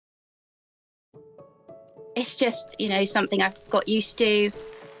It's just, something I've got used to.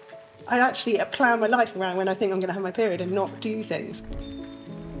 I actually plan my life around when I think I'm going to have my period and not do things.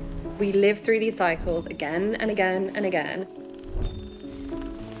 We live through these cycles again and again and again.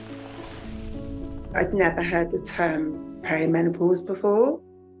 I'd never heard the term perimenopause before.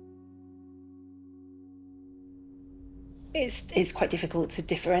 It's quite difficult to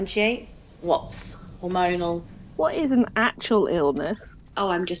differentiate what's hormonal. What is an actual illness? Oh,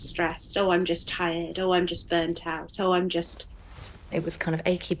 I'm just stressed. Oh, I'm just tired. Oh, I'm just burnt out. Oh, I'm just... It was kind of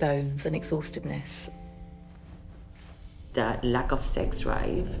achy bones and exhaustiveness. That lack of sex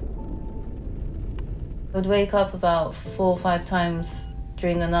drive. I would wake up about 4 or 5 times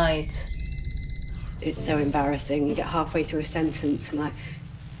during the night. It's so embarrassing. You get halfway through a sentence and like,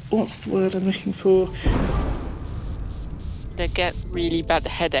 What's the word I'm looking for? They get really bad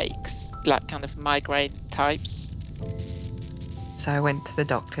headaches, like kind of migraine types. So I went to the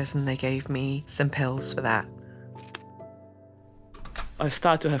doctors and they gave me some pills for that. I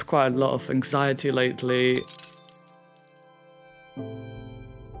started to have quite a lot of anxiety lately.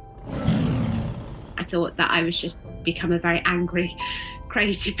 I thought that I was just become a very angry,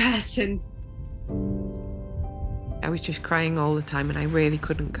 crazy person. I was just crying all the time and I really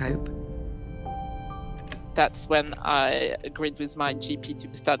couldn't cope. That's when I agreed with my GP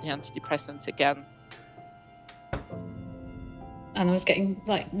to start the antidepressants again. And I was getting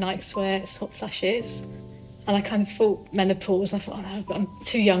like night sweats, hot flashes. And I kind of thought menopause. I thought, oh no, but I'm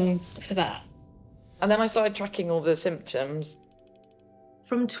too young for that. And then I started tracking all the symptoms.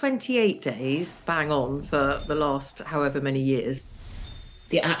 From 28 days, bang on, for the last however many years.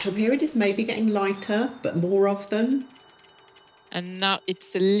 The actual period is maybe getting lighter, but more of them. And now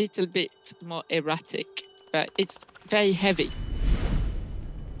it's a little bit more erratic, but it's very heavy.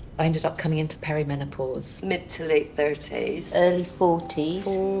 I ended up coming into perimenopause. Mid to late 30s. Early 40s.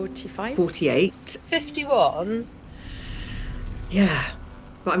 45. 48. 51. Yeah,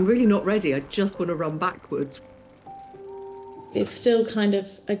 but I'm really not ready. I just want to run backwards. It's still kind of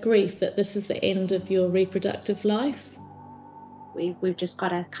a grief that this is the end of your reproductive life. We've just got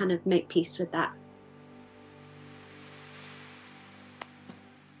to kind of make peace with that.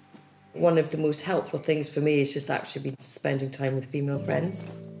 One of the most helpful things for me is just actually spending time with female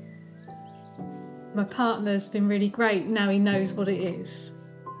friends. My partner's been really great. Now he knows what it is.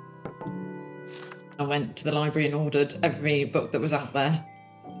 I went to the library and ordered every book that was out there.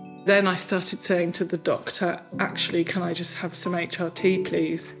 Then I started saying to the doctor, actually, can I just have some HRT,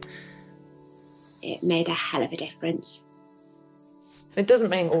 please? It made a hell of a difference. It doesn't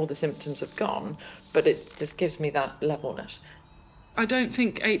mean all the symptoms have gone, but it just gives me that levelness. I don't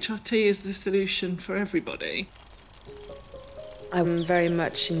think HRT is the solution for everybody. I'm very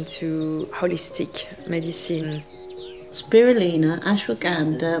much into holistic medicine. Spirulina,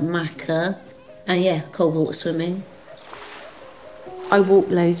 ashwagandha, maca, and yeah, cold water swimming. I walk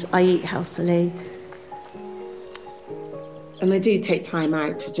loads, I eat healthily. And I do take time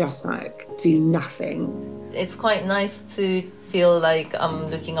out to just do nothing. It's quite nice to feel like I'm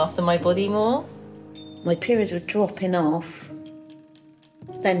looking after my body more. My periods were dropping off,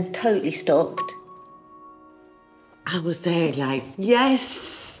 then totally stopped. I was there like,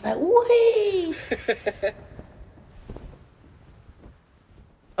 yes! Like, whee!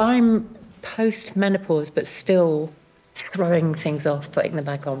 I'm post-menopause, but still throwing things off, putting them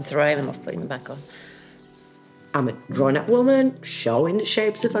back on, throwing them off, putting them back on. I'm a grown-up woman, showing the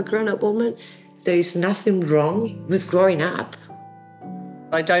shapes of a grown-up woman. There's nothing wrong with growing up.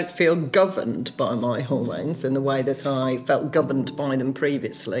 I don't feel governed by my hormones in the way that I felt governed by them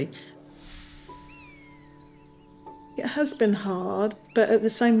previously. It has been hard, but at the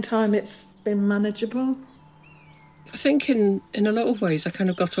same time, it's been manageable. I think in a lot of ways I kind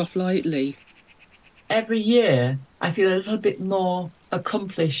of got off lightly. Every year I feel a little bit more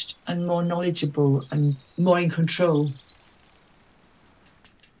accomplished and more knowledgeable and more in control.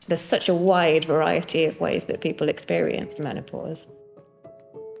 There's such a wide variety of ways that people experience menopause.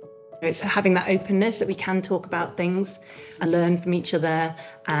 It's having that openness that we can talk about things and learn from each other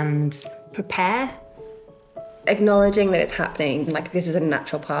and prepare. Acknowledging that it's happening, like this is a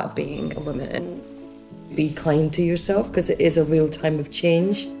natural part of being a woman. Be kind to yourself, because it is a real time of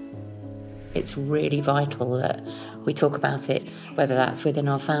change. It's really vital that we talk about it, whether that's within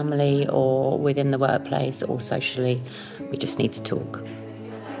our family or within the workplace or socially. We just need to talk.